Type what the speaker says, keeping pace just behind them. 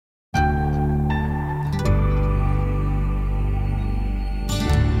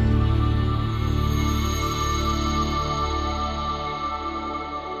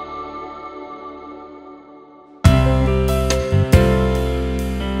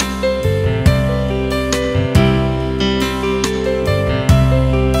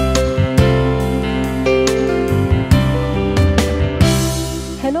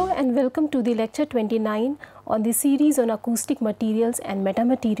lecture 29 on the series on acoustic materials and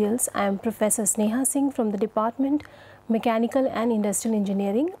metamaterials. I am Professor Sneha Singh from the Department Mechanical and Industrial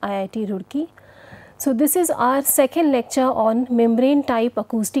Engineering, IIT Roorkee. So this is our second lecture on membrane type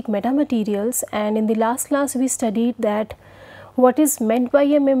acoustic metamaterials, and in the last class we studied that what is meant by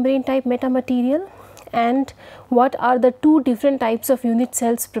a membrane type metamaterial and what are the two different types of unit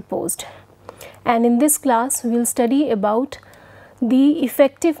cells proposed. And in this class we will study about the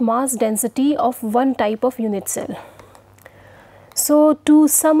effective mass density of one type of unit cell. So to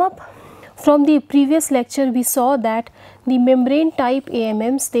sum up, from the previous lecture we saw that the membrane type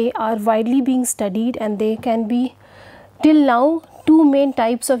AMMs, they are widely being studied, and they can be, till now two main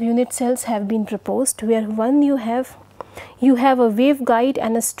types of unit cells have been proposed, where one you have a waveguide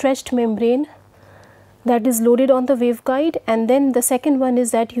and a stretched membrane that is loaded on the waveguide, and then the second one is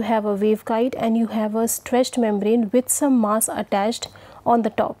that you have a waveguide and you have a stretched membrane with some mass attached on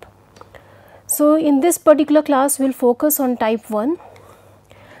the top. So in this particular class we will focus on type 1.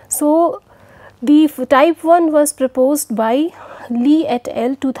 So the type 1 was proposed by Lee et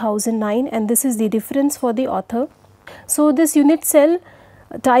al. 2009, and this is the reference for the author. So this unit cell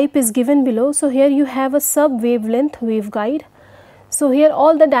type is given below. So here you have a sub wavelength waveguide. So here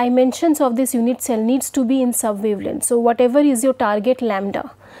all the dimensions of this unit cell needs to be in sub wavelength. So whatever is your target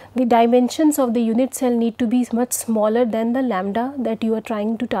lambda, the dimensions of the unit cell need to be much smaller than the lambda that you are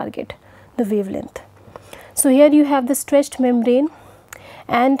trying to target, the wavelength. So here you have the stretched membrane,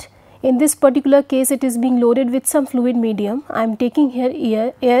 and in this particular case it is being loaded with some fluid medium. I am taking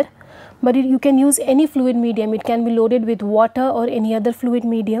here air, but you can use any fluid medium. It can be loaded with water or any other fluid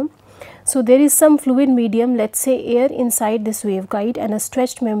medium. So there is some fluid medium, let's say air, inside this waveguide and a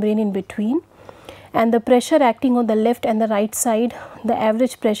stretched membrane in between, and the pressure acting on the left and the right side, the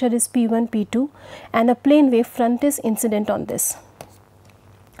average pressure is P1, P2, and a plane wave front is incident on this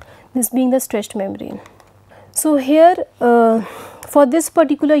being the stretched membrane. So here for this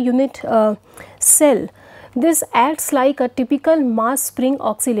particular unit cell, this acts like a typical mass spring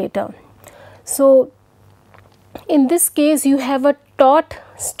oscillator. So in this case you have a taut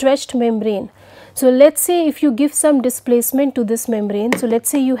stretched membrane. So let's say if you give some displacement to this membrane, so let's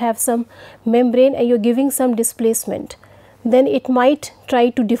say you have some membrane and you are giving some displacement, then it might try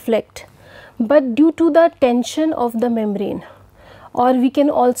to deflect, but due to the tension of the membrane, or we can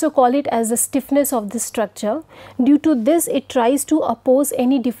also call it as the stiffness of the structure, due to this it tries to oppose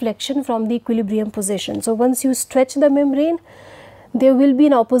any deflection from the equilibrium position. So once you stretch the membrane, there will be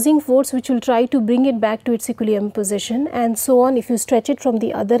an opposing force which will try to bring it back to its equilibrium position, and so on. If you stretch it from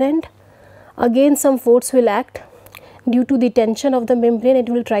the other end, again some force will act. Due to the tension of the membrane, it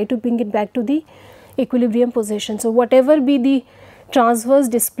will try to bring it back to the equilibrium position. So whatever be the transverse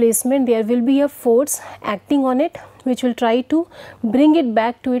displacement, there will be a force acting on it which will try to bring it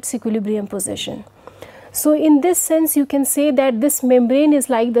back to its equilibrium position. So in this sense you can say that this membrane is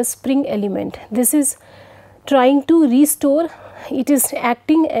like the spring element. This is trying to restore, it is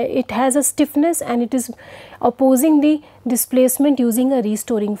acting, it has a stiffness and it is opposing the displacement using a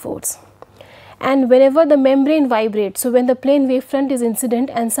restoring force. And whenever the membrane vibrates, so when the plane wave front is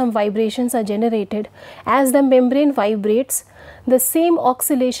incident and some vibrations are generated, as the membrane vibrates, the same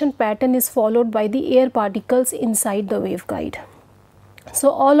oscillation pattern is followed by the air particles inside the waveguide.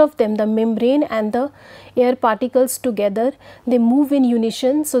 So all of them, the membrane and the air particles together, they move in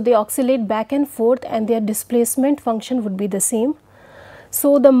unison, so they oscillate back and forth and their displacement function would be the same.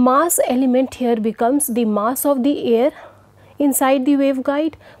 So the mass element here becomes the mass of the air inside the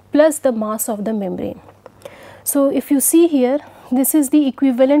waveguide plus the mass of the membrane. So if you see here, this is the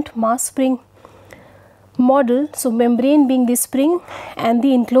equivalent mass spring model. So membrane being the spring and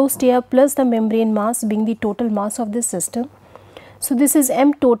the enclosed air plus the membrane mass being the total mass of this system. So this is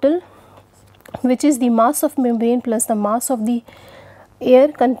M total, which is the mass of membrane plus the mass of the air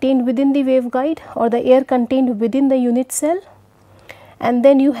contained within the waveguide, or the air contained within the unit cell, and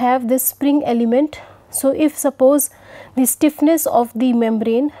then you have this spring element. So if suppose the stiffness of the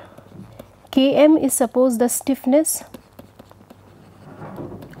membrane, Km is suppose the stiffness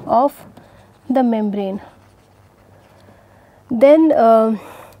of the membrane, then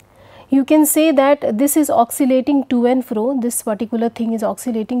you can say that this is oscillating to and fro, this particular thing is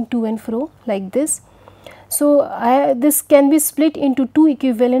oscillating to and fro like this. So this can be split into two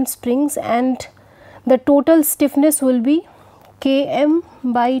equivalent springs, and the total stiffness will be Km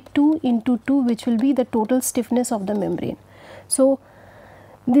by 2 into 2, which will be the total stiffness of the membrane. So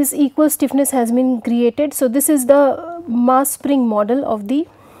this equal stiffness has been created. So this is the mass spring model of the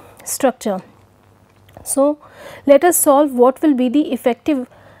structure. So let us solve what will be the effective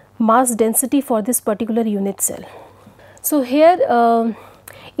mass density for this particular unit cell. So here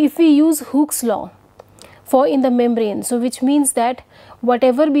if we use Hooke's law for in the membrane, so which means that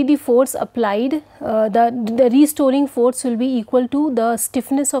whatever be the force applied, the restoring force will be equal to the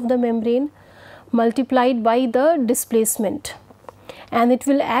stiffness of the membrane multiplied by the displacement, and it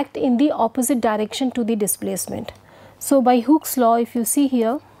will act in the opposite direction to the displacement. So by Hooke's law, if you see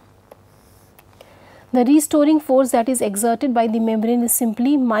here, the restoring force that is exerted by the membrane is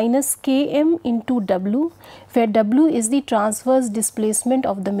simply minus Km into W, where W is the transverse displacement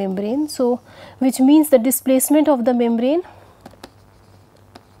of the membrane. So which means the displacement of the membrane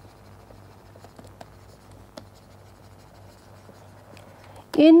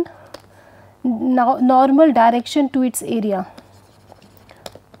in normal direction to its area.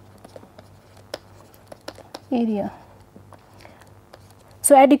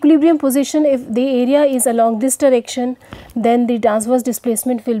 So at equilibrium position, if the area is along this direction, then the transverse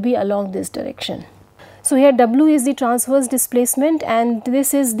displacement will be along this direction. So here W is the transverse displacement, and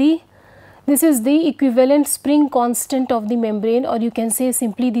this is the equivalent spring constant of the membrane, or you can say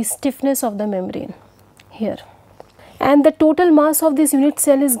simply the stiffness of the membrane here. And the total mass of this unit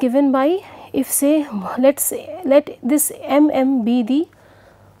cell is given by, if say let this mm be the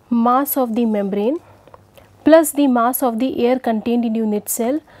mass of the membrane plus the mass of the air contained in unit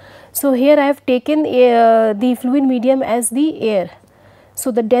cell. So here I have taken the fluid medium as the air.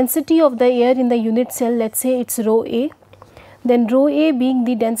 So the density of the air in the unit cell, let us say it is rho A, then rho A being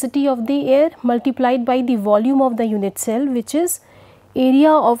the density of the air multiplied by the volume of the unit cell, which is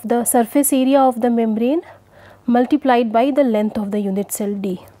area of the surface area of the membrane multiplied by the length of the unit cell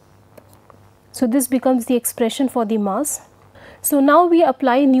d. So this becomes the expression for the mass. So now we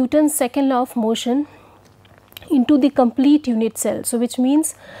apply Newton's second law of motion into the complete unit cell. So which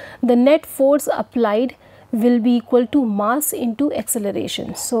means the net force applied will be equal to mass into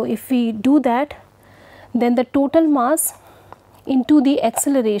acceleration. So if we do that, then the total mass into the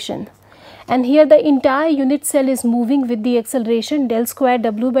acceleration, and here the entire unit cell is moving with the acceleration del square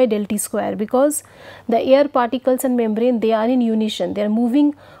W by del T square, because the air particles and membrane, they are in unison, they are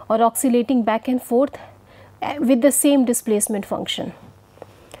moving or oscillating back and forth with the same displacement function.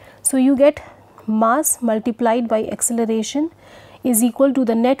 So you get mass multiplied by acceleration is equal to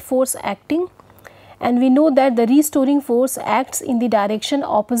the net force acting, and we know that the restoring force acts in the direction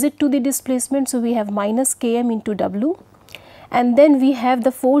opposite to the displacement. So we have minus Km into W, and then we have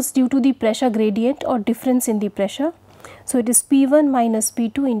the force due to the pressure gradient or difference in the pressure. So it is P1 minus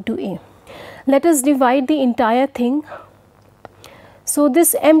P2 into A. Let us divide the entire thing. So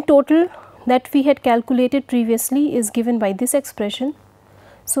this m total that we had calculated previously is given by this expression.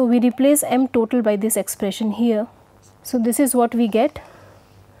 So we replace m total by this expression here. So this is what we get.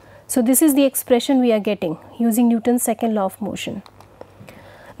 So this is the expression we are getting using Newton's second law of motion.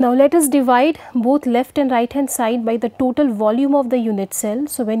 Now let us divide both left and right hand side by the total volume of the unit cell.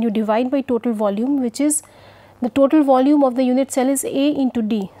 So when you divide by total volume, which is the total volume of the unit cell is A into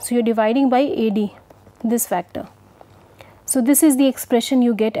D. So you are dividing by AD, this factor. So this is the expression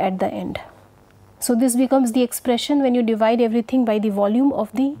you get at the end. So this becomes the expression when you divide everything by the volume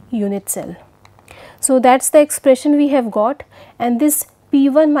of the unit cell. So that's the expression we have got, and this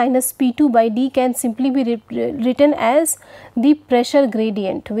P1 minus P2 by D can simply be written as the pressure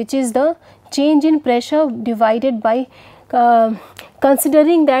gradient, which is the change in pressure divided by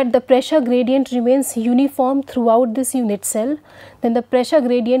considering that the pressure gradient remains uniform throughout this unit cell, then the pressure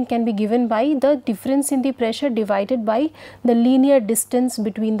gradient can be given by the difference in the pressure divided by the linear distance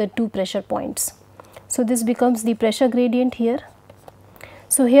between the two pressure points. So this becomes the pressure gradient here.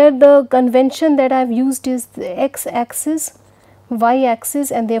 So here the convention that I have used is the x axis, y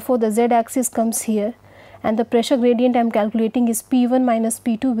axis, and therefore the z axis comes here, and the pressure gradient I am calculating is P1 minus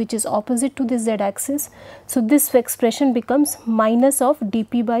P2, which is opposite to the z axis. So this expression becomes minus of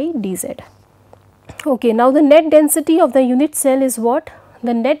dP by dz. Okay, now the net density of the unit cell is what?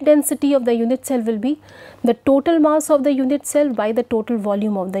 The net density of the unit cell will be the total mass of the unit cell by the total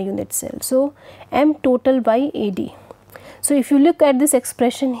volume of the unit cell. So m total by AD. So if you look at this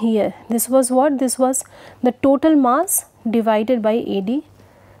expression here, this was what? This was the total mass divided by AD.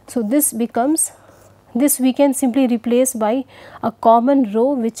 So this becomes, this we can simply replace by a common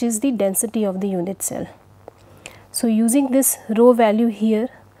rho, which is the density of the unit cell. So using this rho value here,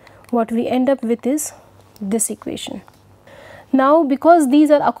 what we end up with is this equation. Now because these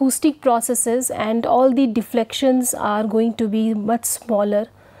are acoustic processes and all the deflections are going to be much smaller,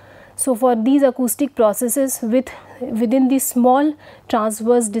 so for these acoustic processes within the small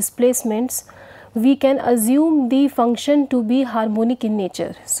transverse displacements, we can assume the function to be harmonic in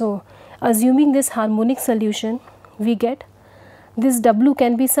nature. So assuming this harmonic solution, we get this W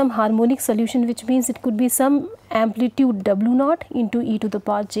can be some harmonic solution, which means it could be some amplitude W naught into e to the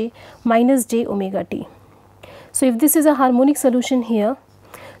power j minus j omega t. So if this is a harmonic solution here,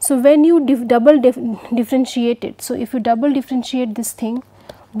 so when you differentiate it, so if you double differentiate this thing,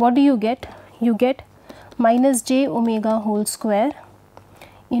 what do you get? You get minus j omega whole square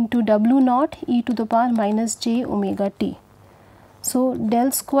into W naught e to the power minus j omega t. So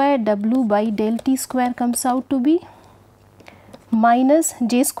del square W by del t square comes out to be minus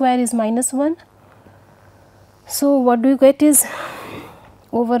j square is minus 1. So what do you get is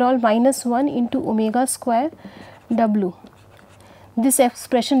overall minus 1 into omega square W. This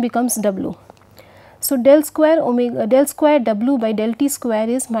expression becomes W. So del square W by del t square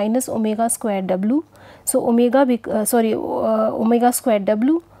is minus omega square W. So omega square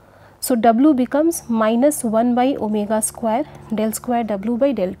W. So W becomes minus 1 by omega square del square W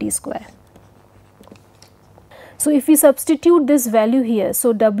by del t square. So if we substitute this value here,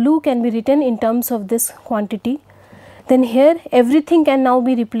 so W can be written in terms of this quantity, then here everything can now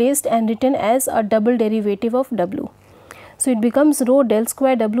be replaced and written as a double derivative of W. So it becomes rho del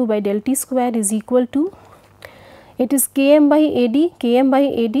square W by del t square is equal to, it is Km by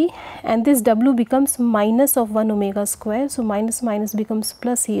AD, and this W becomes minus of 1 omega square. So minus minus becomes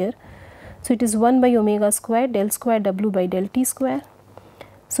plus here. So it is 1 by omega square del square W by del t square.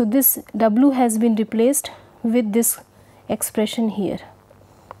 So this W has been replaced with this expression here,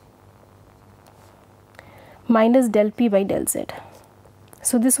 minus del P by del Z.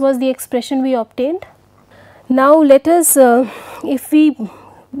 So this was the expression we obtained. Now let us, if we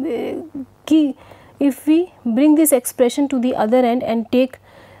bring this expression to the other end and take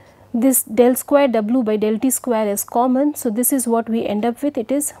this del square W by del t square as common, so this is what we end up with.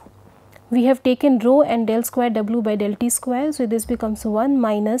 It is, we have taken rho and del square W by del t square, so this becomes 1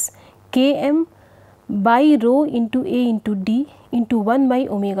 minus Km by rho into A into D into 1 by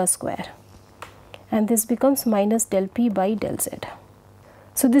omega square, and this becomes minus del P by del Z.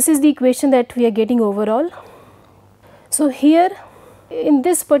 So this is the equation that we are getting overall. So here in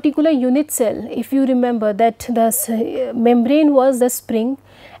this particular unit cell, if you remember that the membrane was the spring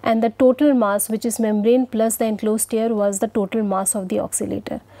and the total mass, which is membrane plus the enclosed air, was the total mass of the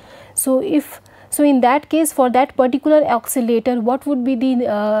oscillator. So in that case, for that particular oscillator, what would be the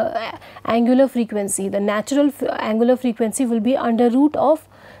angular frequency? The natural angular frequency will be under root of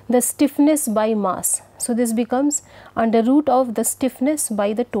the stiffness by mass. So this becomes under root of the stiffness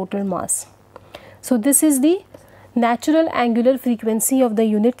by the total mass. So this is the natural angular frequency of the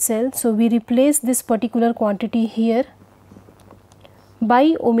unit cell. So we replace this particular quantity here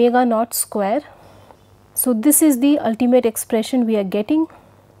by omega naught square. So this is the ultimate expression we are getting.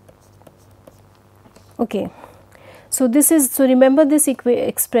 Okay, so this is, so remember this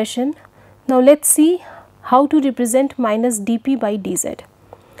expression. Now let's see how to represent minus dP by dz.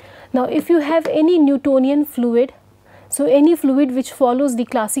 Now if you have any Newtonian fluid, so any fluid which follows the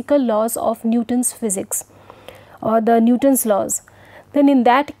classical laws of Newton's physics or the Newton's laws, then in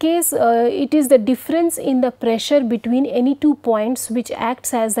that case it is the difference in the pressure between any two points which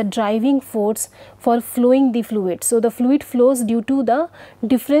acts as the driving force for flowing the fluid. So the fluid flows due to the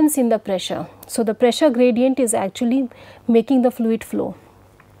difference in the pressure. So the pressure gradient is actually making the fluid flow,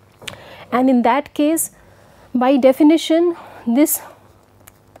 and in that case, by definition, this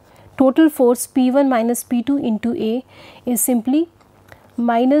total force P1 minus P2 into A is simply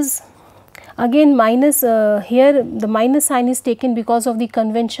minus, again minus, here the minus sign is taken because of the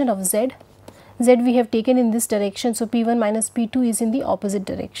convention of Z. Z we have taken in this direction, so P1 minus P2 is in the opposite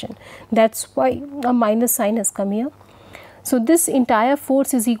direction. That's why a minus sign has come here. So this entire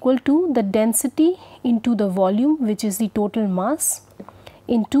force is equal to the density into the volume, which is the total mass,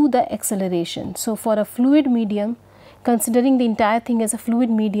 into the acceleration. So for a fluid medium, considering the entire thing as a fluid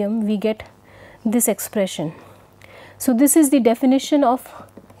medium, we get this expression. So this is the definition of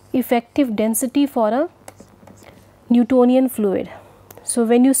effective density for a Newtonian fluid. So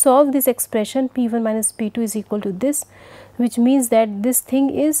when you solve this expression, P1 minus P2 is equal to this, which means that this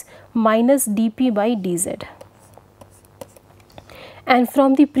thing is minus dP by dz. And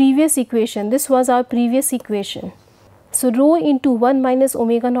from the previous equation, this was our previous equation. So rho into 1 minus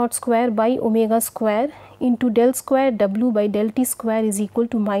omega naught square by omega square into del square W by del T square is equal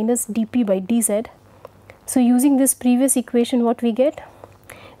to minus dP by dz. So using this previous equation, what we get?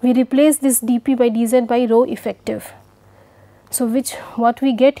 We replace this dP by dz by rho effective. So what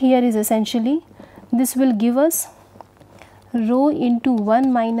we get here is essentially, this will give us rho into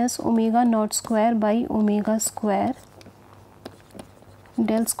 1 minus omega naught square by omega square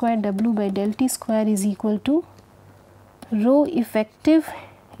del square W by del T square is equal to rho effective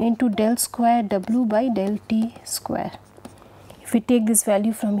into del square W by del T square. if we take this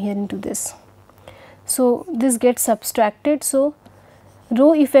value from here into this. So this gets subtracted, so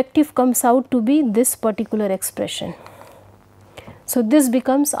rho effective comes out to be this particular expression. So this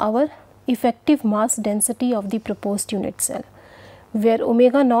becomes our effective mass density of the proposed unit cell, where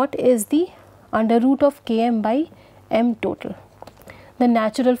omega naught is the under root of Km by m total, the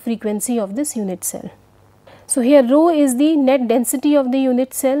natural frequency of this unit cell. So here rho is the net density of the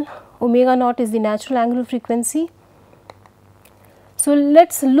unit cell, omega naught is the natural angular frequency. So let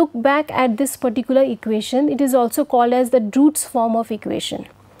us look back at this particular equation. It is also called as the Drude's form of equation.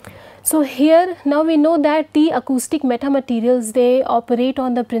 So here now we know that the acoustic metamaterials, they operate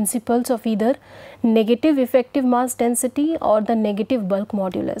on the principles of either negative effective mass density or the negative bulk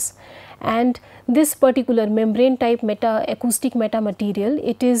modulus, and this particular membrane type acoustic metamaterial,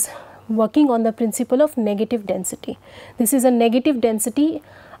 it is working on the principle of negative density. This is a negative density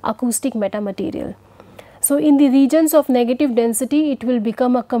acoustic metamaterial. So in the regions of negative density, it will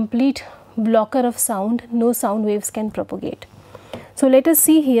become a complete blocker of sound, no sound waves can propagate. So let us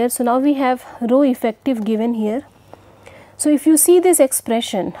see here. So now we have rho effective given here. So if you see this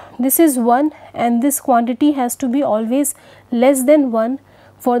expression, this is 1 and this quantity has to be always less than 1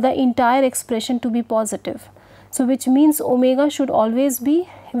 for the entire expression to be positive. So which means omega should always be,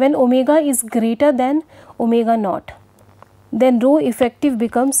 when omega is greater than omega naught, then rho effective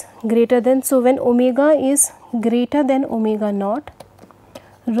becomes greater than. So when omega is greater than omega naught,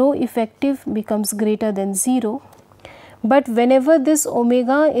 rho effective becomes greater than 0. But whenever this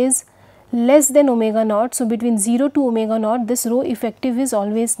omega is less than omega naught, so between 0 to omega naught, this rho effective is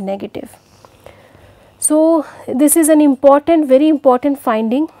always negative. So this is an important, very important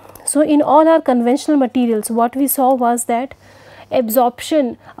finding. So in all our conventional materials, what we saw was that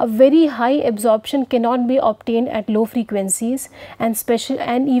absorption, a very high absorption cannot be obtained at low frequencies,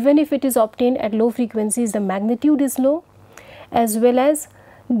 and even if it is obtained at low frequencies, the magnitude is low, as well as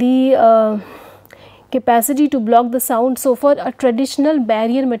the capacity to block the sound. So for a traditional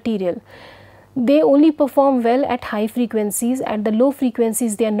barrier material, they only perform well at high frequencies. At the low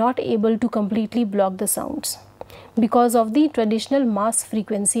frequencies, they are not able to completely block the sounds because of the traditional mass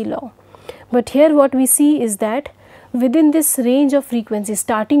frequency law. But here what we see is that within this range of frequencies,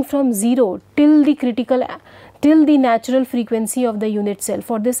 starting from 0 till the natural frequency of the unit cell,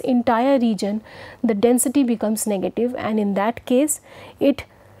 for this entire region, the density becomes negative, and in that case it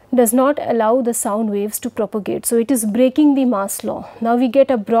does not allow the sound waves to propagate. So it is breaking the mass law. Now we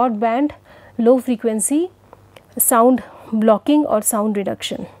get a broadband low frequency sound blocking or sound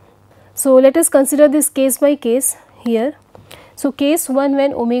reduction. So let us consider this case by case here. So case 1,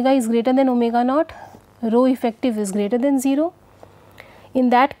 when omega is greater than omega naught, rho effective is greater than 0. In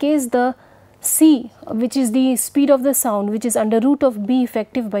that case, the C, which is the speed of the sound, which is under root of B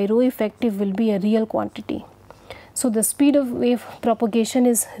effective by rho effective, will be a real quantity. So the speed of wave propagation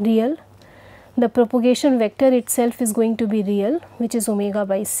is real. The propagation vector itself is going to be real, which is omega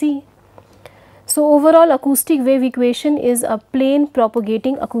by C. So overall acoustic wave equation is a plane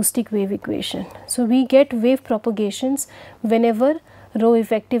propagating acoustic wave equation. So we get wave propagations whenever rho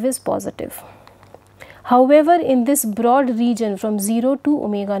effective is positive. However, in this broad region from 0 to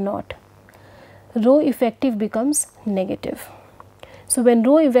omega naught, rho effective becomes negative. So when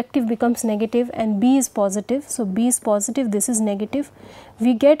rho effective becomes negative and B is positive, so B is positive, this is negative,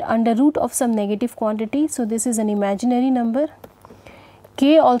 we get under root of some negative quantity. So this is an imaginary number.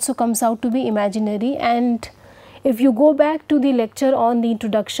 K also comes out to be imaginary, and if you go back to the lecture on the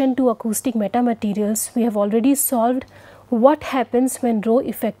introduction to acoustic metamaterials, we have already solved what happens when rho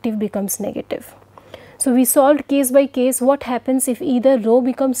effective becomes negative. So we solved case by case what happens if either rho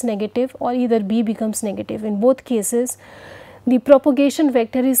becomes negative or either B becomes negative. In both cases, the propagation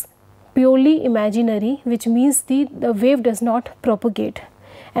vector is purely imaginary, which means the wave does not propagate,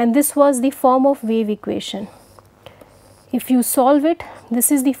 and this was the form of wave equation. If you solve it,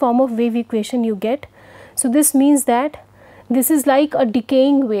 this is the form of wave equation you get. So this means that this is like a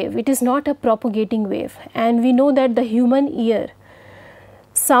decaying wave, it is not a propagating wave, and we know that the human ear,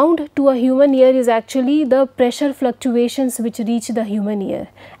 sound to a human ear is actually the pressure fluctuations which reach the human ear,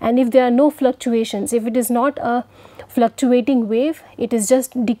 and if there are no fluctuations, if it is not a fluctuating wave, it is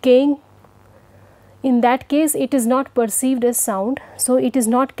just decaying, in that case it is not perceived as sound, so it is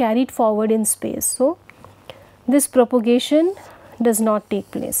not carried forward in space. So this propagation does not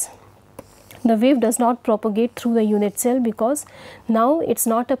take place. The wave does not propagate through the unit cell because now it is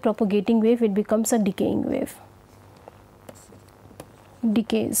not a propagating wave, it becomes a decaying wave.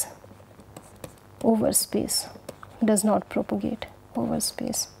 Decays over space, does not propagate over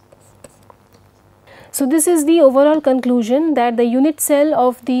space. So this is the overall conclusion, that the unit cell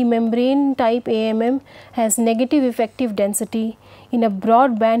of the membrane type AMM has negative effective density, in a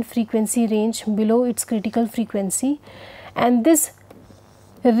broad band frequency range below its critical frequency, and this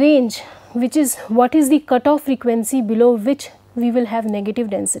range, which is what is the cutoff frequency below which we will have negative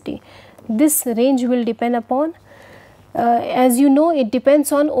density. This range will depend upon, as you know, it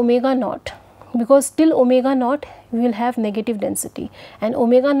depends on omega naught, because till omega naught we will have negative density, and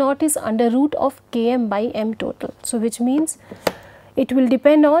omega naught is under root of Km by m total. So, which means it will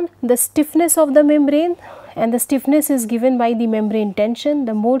depend on the stiffness of the membrane, and the stiffness is given by the membrane tension.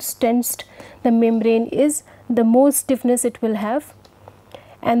 The more tensed the membrane is, the more stiffness it will have,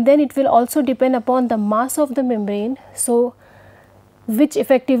 and then it will also depend upon the mass of the membrane. So, which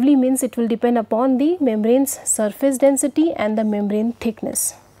effectively means it will depend upon the membrane's surface density and the membrane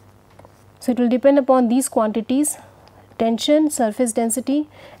thickness. So, it will depend upon these quantities: tension, surface density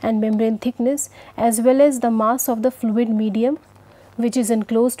and membrane thickness, as well as the mass of the fluid medium which is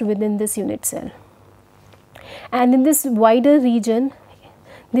enclosed within this unit cell. And in this wider region,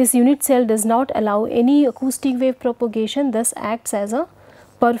 this unit cell does not allow any acoustic wave propagation, thus acts as a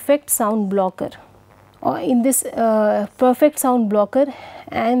perfect sound blocker, or in this perfect sound blocker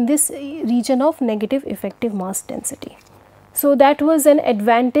and this region of negative effective mass density. So, that was an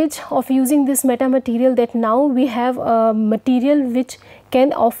advantage of using this metamaterial, that now we have a material which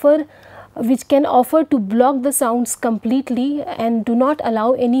can offer to block the sounds completely and do not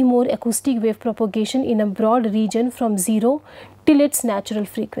allow any more acoustic wave propagation in a broad region from 0 till its natural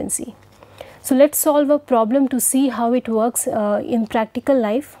frequency. So, let us solve a problem to see how it works in practical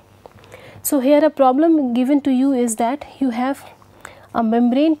life. So, here a problem given to you is that you have a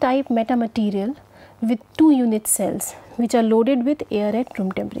membrane type metamaterial with 2 unit cells which are loaded with air at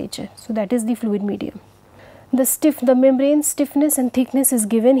room temperature. So, that is the fluid medium. The membrane stiffness and thickness is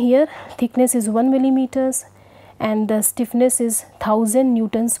given here. Thickness is 1 millimeters and the stiffness is 1000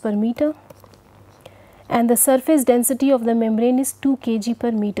 newtons per meter, and the surface density of the membrane is 2 kg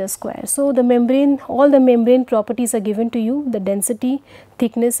per meter square. So, the membrane, all the membrane properties are given to you, the density,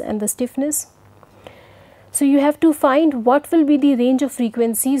 thickness and the stiffness. So, you have to find what will be the range of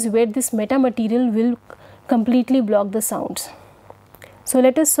frequencies where this metamaterial will completely block the sounds. So,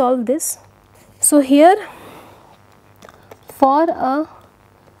 let us solve this. So, here for a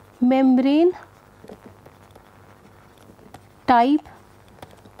membrane type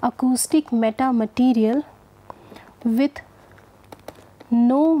acoustic metamaterial with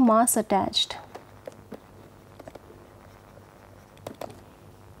no mass attached,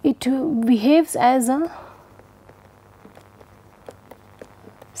 it behaves as a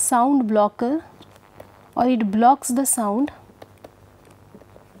sound blocker, or it blocks the sound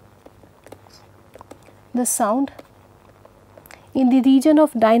in the region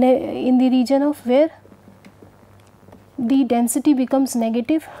of where the density becomes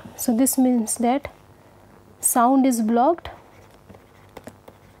negative. So, this means that sound is blocked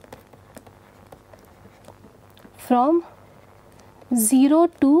from 0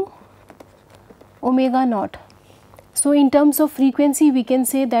 to omega naught. So, in terms of frequency, we can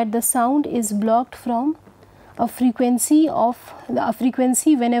say that the sound is blocked from a frequency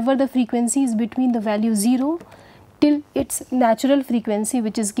whenever the frequency is between the value 0 till its natural frequency,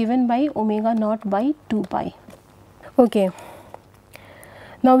 which is given by omega naught by 2 pi. Okay.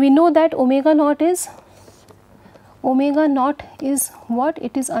 Now, we know that omega naught is what?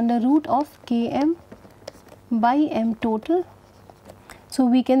 It is under root of Km by m total. So,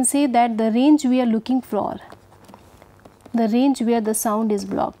 we can say that the range we are looking for, the range where the sound is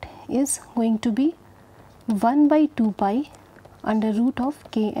blocked, is going to be 1 by 2 pi under root of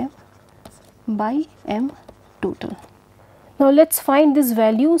Km by m total. Now, let us find this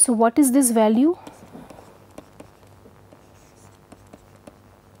value. So, what is this value?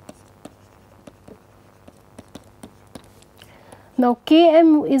 Now,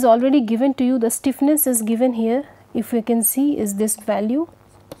 Km is already given to you, the stiffness is given here, if you can see, is this value,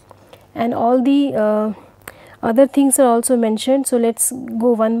 and all the other things are also mentioned. So, let us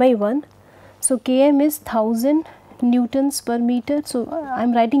go one by one. So, Km is 1000 newtons per meter. So, I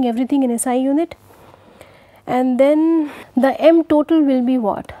am writing everything in SI unit, and then the m total will be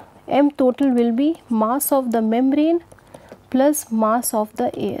what? M total will be mass of the membrane plus mass of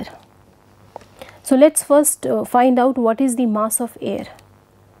the air. So, let us first find out what is the mass of air.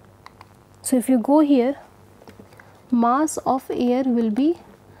 So, if you go here, mass of air will be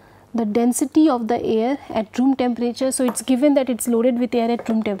the density of the air at room temperature. So, it is given that it is loaded with air at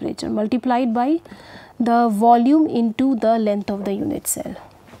room temperature multiplied by the volume into the length of the unit cell,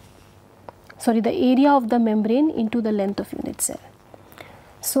 the area of the membrane into the length of unit cell.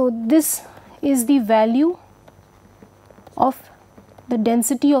 So, this is the value of the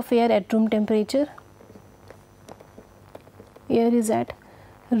density of air at room temperature air is at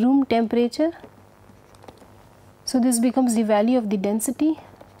room temperature. So this becomes the value of the density,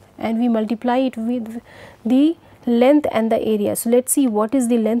 and we multiply it with the length and the area. So let's see what is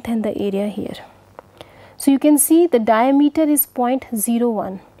the length and the area here. So you can see the diameter is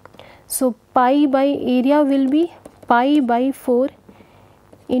 0.01. So pi by area will be pi by 4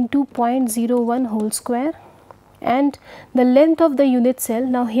 into 0.01 whole square, and the length of the unit cell.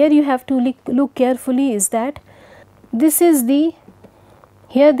 Now here you have to look carefully, is that this is the,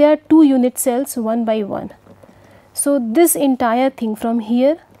 here there are 2 unit cells one by one. So this entire thing from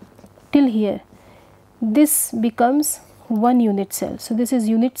here till here, this becomes 1 unit cell. So this is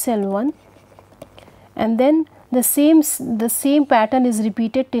unit cell 1, and then the same pattern is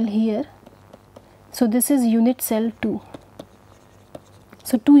repeated till here. So this is unit cell 2.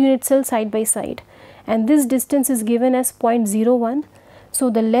 So 2 unit cells side by side, and this distance is given as 0.01. So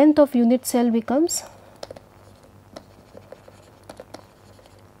the length of unit cell becomes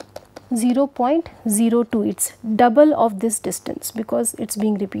 0.02. It's double of this distance because it's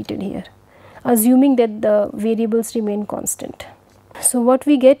being repeated here, assuming that the variables remain constant. So what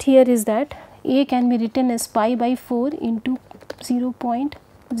we get here is that A can be written as pi by 4 into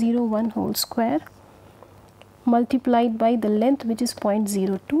 0.01 whole square multiplied by the length, which is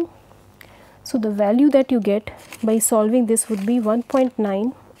 0.02. So the value that you get by solving this would be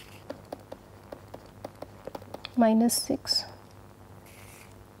 1.9 minus 6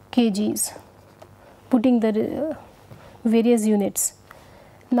 kgs, putting the various units.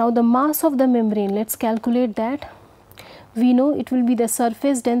 Now the mass of the membrane, let's calculate that. We know it will be the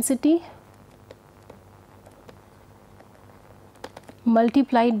surface density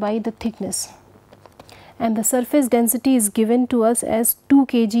multiplied by the thickness, and the surface density is given to us as 2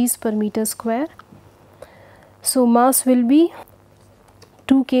 kgs per meter square. So mass will be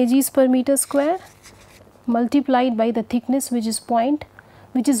 2 kgs per meter square multiplied by the thickness, which is 1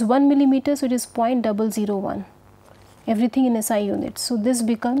 millimeter, so it is 0.001, everything in SI units. So this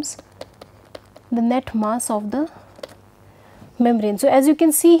becomes the net mass of the membrane. So as you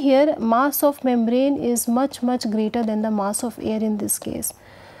can see here, mass of membrane is much greater than the mass of air in this case.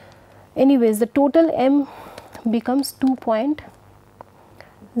 Anyways, the total M becomes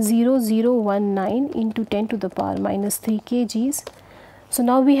 2.0019 into 10 to the power minus 3 kgs. So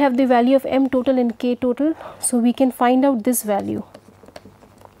now we have the value of M total and K total, so we can find out this value.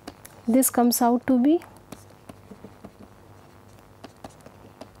 This comes out to be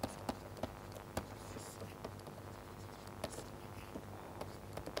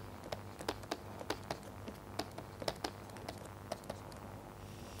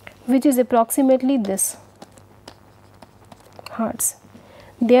which is approximately this hertz.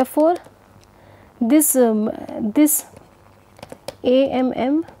 Therefore, this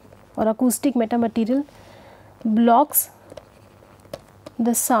AMM or acoustic metamaterial blocks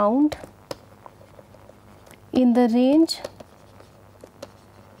the sound in the range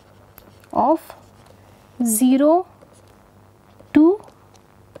of 0 to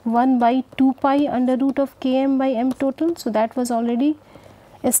 1 by 2 pi under root of Km by M total. So that was already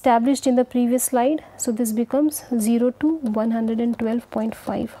established in the previous slide. So this becomes 0 to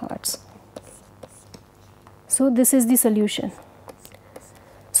 112.5 hertz. So this is the solution.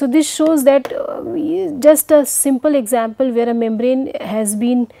 So this shows that just a simple example where a membrane has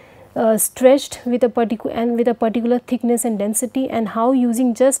been stretched with a particular thickness and density, and how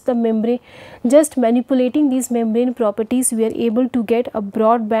using just the membrane, just manipulating these membrane properties, we are able to get a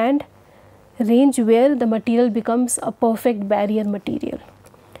broadband range where the material becomes a perfect barrier material,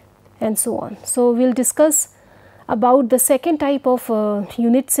 and so on. So we will discuss about the second type of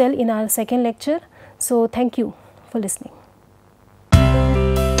unit cell in our second lecture. So thank you for listening.